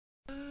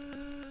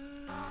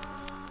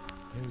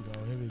Here we go,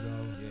 here we go.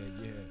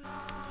 Yeah, yeah.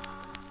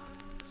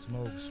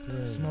 Smoke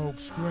screen. Smoke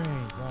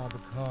screen. Ron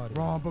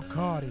Bacardi.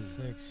 Bacardi.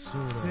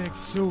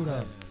 Six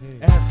shooter.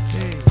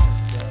 FT.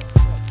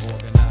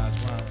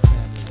 Organized rhyme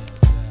family.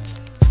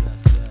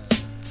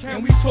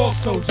 Can we talk,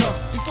 soldier?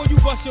 Before you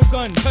bust your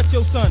gun, touch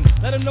your son.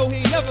 Let him know he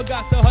ain't never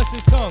got to hush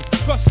his tongue.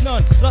 Trust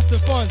none, lust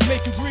and funds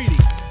make you greedy.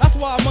 That's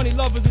why our money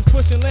lovers is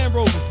pushing Land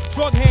Rovers,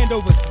 drug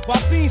handovers, while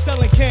fiends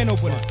selling can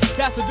openers.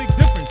 That's a big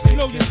difference. You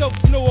know yourself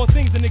to know all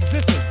things in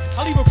existence.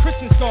 I leave a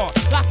Christian scar,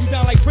 lock you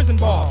down like prison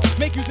bars,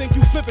 make you think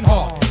you flipping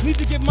hard. Need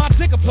to give my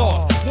dick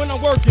applause when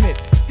I'm working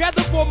it.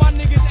 Gather for my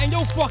niggas and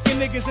your fucking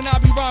niggas, and I'll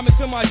be rhyming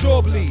till my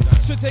jaw bleed.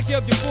 Should take care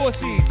of your 4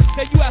 C's.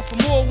 Say you ask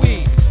for more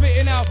weed,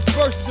 spitting out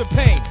verses of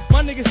pain.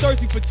 My niggas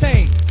thirsty for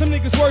change. Some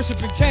niggas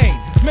worshiping Cain.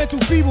 Mental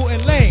feeble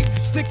and lame,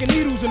 sticking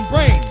needles in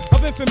brains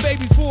of infant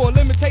babies for a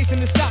limitation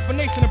to stop a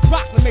nation and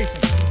proclamation.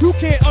 You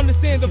can't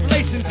understand the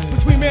relation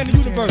between man and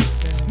universe.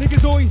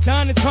 Niggas always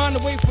dying and trying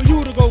to wait for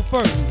you to go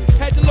first.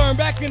 Had to learn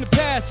back in the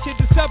past, kid,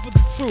 to separate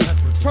the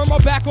truth. Turn my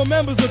back on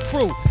members of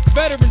crew,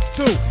 veterans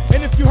too.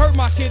 And if you hurt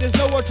my kid, there's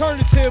no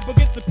alternative but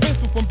get the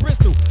pistol from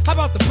Bristol. How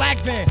about the black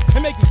van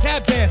and make a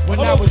tap dance? When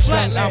I was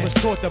young, I was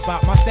taught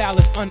about my style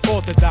is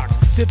unorthodox.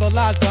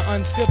 Civilized the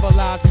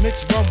uncivilized,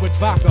 mixed rum with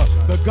vodka.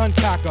 The gun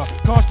cocker,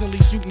 constantly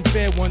shooting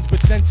fair ones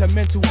with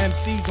sentimental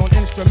MCs on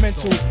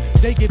instrumental.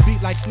 They get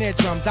beat like snare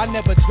drums. I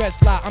never dress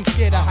fly, I'm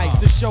scared of heights.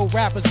 To show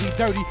rappers we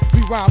dirty,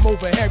 we rhyme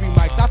over hairy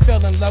mics. I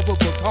fell in love with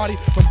Bacardi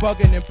from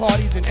bugging in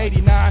parties in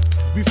 '89.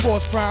 Before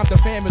it's crime, the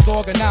fam is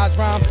organized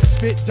rhyme.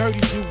 Spit dirty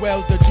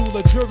jewels, the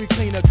jeweler jury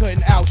cleaner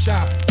couldn't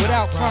outshine.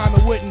 Without crime,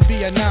 it wouldn't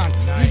be a 9.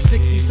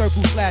 360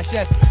 circle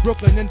 /S,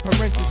 Brooklyn in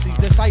parentheses.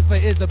 The cipher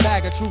is a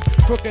bag of truth.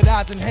 Crooked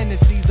eyes and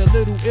Hennessy's, a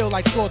little ill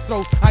like sore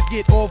throats. I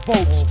get all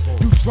votes.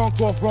 You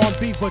drunk off wrong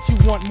beat, but you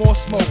want more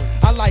smoke.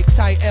 I like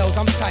tight L's,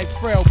 I'm type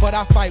frail, but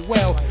I fight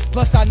well.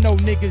 Plus I know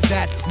niggas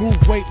that move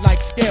weight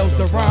like scales.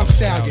 The rhyme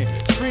stallion,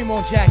 scream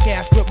on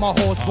jackass with my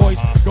hoarse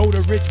voice. Go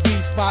to rich B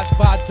spots,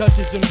 buy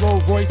Dutchess and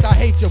Rolls Royce. I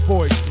hate your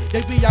boys.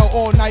 They be out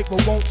all night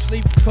but won't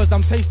sleep, cause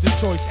I'm tasting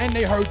choice. And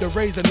they heard the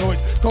razor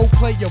noise. Go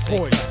play your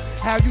voice.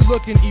 How you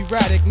looking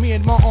erratic? Me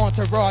and my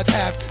entourage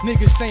have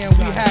niggas saying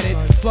we had it.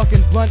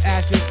 Plucking blunt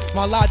ashes.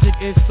 My logic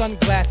is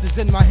sunglasses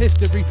in my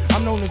history.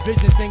 I'm known to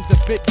vision things a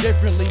bit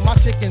differently. My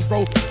chickens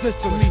roll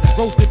splits for me,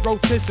 roasted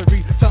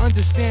rotisserie. To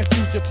understand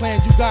future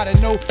plans, you gotta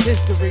know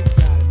history.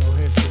 Gotta know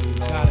history,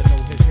 Lord. Gotta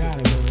know history.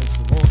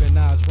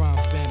 Organized rhyme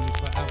family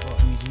forever.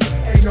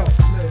 Hey yo,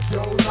 live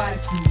your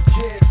life, you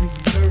can't be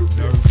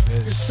nervous.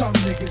 Cause some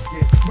niggas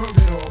get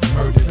murdered on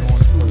purpose.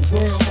 The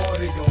world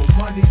order, your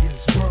money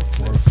is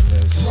worthless.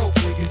 Broke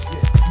niggas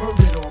get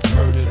murdered on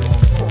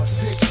purpose. Caught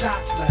 6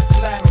 shots left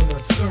flat on the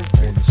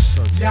surface.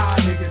 Y'all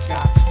niggas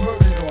got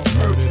murdered on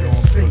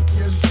purpose. Fake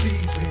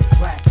MCs with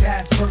black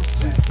ass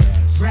verses.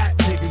 Rap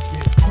niggas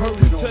get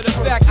murdered on purpose. To the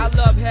fact I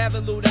love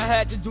having loot, I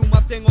had to do my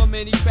thing on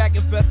many crack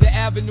infested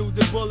avenues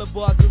and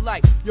boulevards of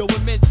light. Yo,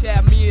 when men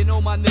tap me and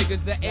all my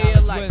niggas are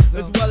air light,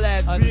 as well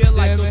as real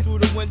light. Go through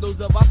the windows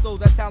of our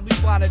souls, at times we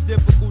find it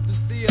difficult to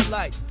see a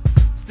light.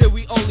 Still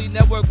we only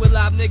network with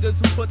live niggas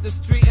who put the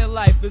street in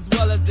life, as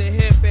well as the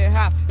hip and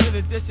hop. In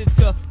addition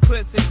to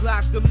clips and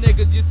glocks, them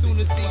niggas you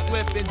sooner see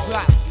whip and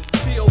drop.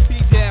 T.O.P.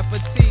 down for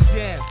T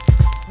down.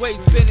 Waist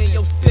spinning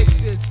your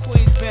 6s,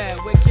 Queens band,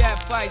 where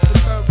cat fights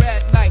occur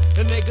at night.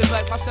 The niggas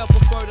like myself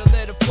prefer to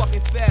live a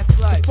fucking fast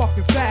life.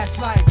 Fucking fast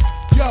life.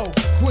 Yo,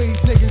 Queens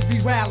niggas be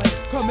rallying,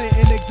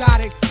 committing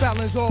exotic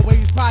felons,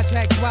 always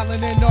project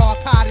dwelling and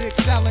narcotic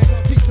selling.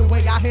 Peep the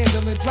way I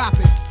handle and drop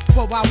it.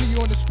 But while we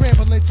on the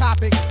scrambling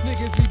topic,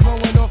 niggas be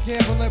blowing off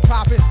gambling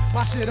profits.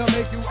 My shit'll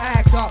make you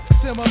act up,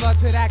 similar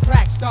to that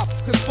crack stuff.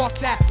 Cause fuck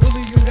that, will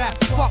leave you that.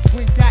 Fuck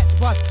when cats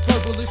bust,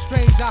 verbal is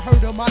strange. I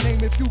heard of my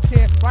name if you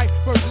can't write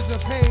verses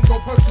of pain, go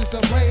purchase a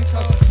brain.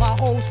 Cause my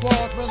whole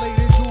squad's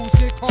related, jewels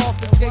get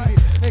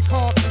confiscated. And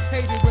cops is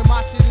hated when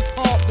my shit is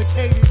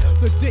complicated.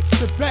 The dick's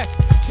the best,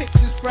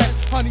 kicks is fresh.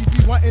 Honeys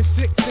be wanting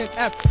 6 and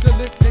F to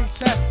lick their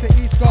chest. To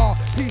each guard,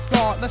 peace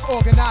guard, let's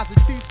organize the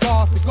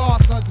T-stars. The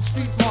guard sons of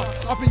street smart,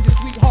 up in your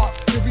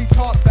sweethearts, your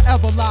retards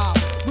forever live.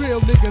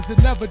 Real niggas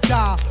that never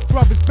die.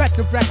 Brothers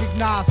better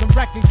recognize, I'm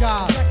wrecking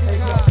God. Hey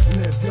yo,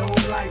 live your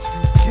life,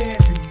 you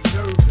can't be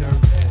nervous.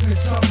 Cause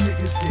some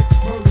niggas get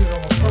murdered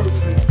on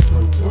purpose.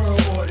 The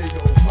world order,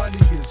 your money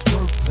is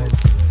worthless.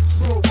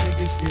 Broke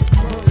niggas get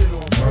murdered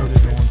on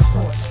purpose.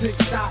 Caught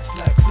 6 shots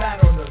left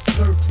flat on the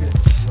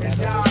surface. And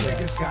y'all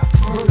niggas got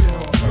murdered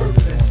on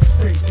purpose.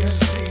 Fake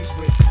MCs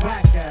with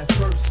black ass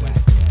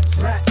verses.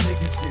 Rap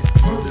niggas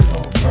get murdered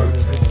on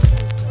purpose.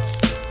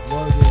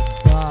 Word is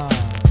bond.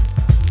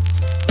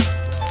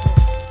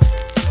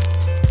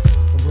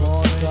 From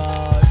Lord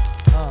God,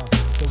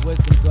 to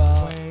wisdom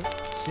God,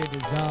 shit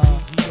is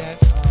on.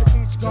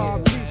 To each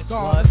guard, peace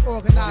guard, let's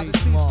organize a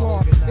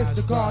T-star. It's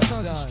the guard,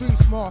 sons of street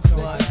smart.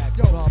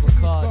 Yo, to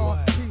each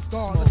guard, peace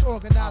guard, let's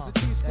organize a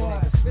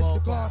T-star. It's the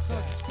guard,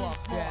 sons of street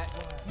smart.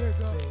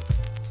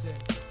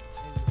 Nigga.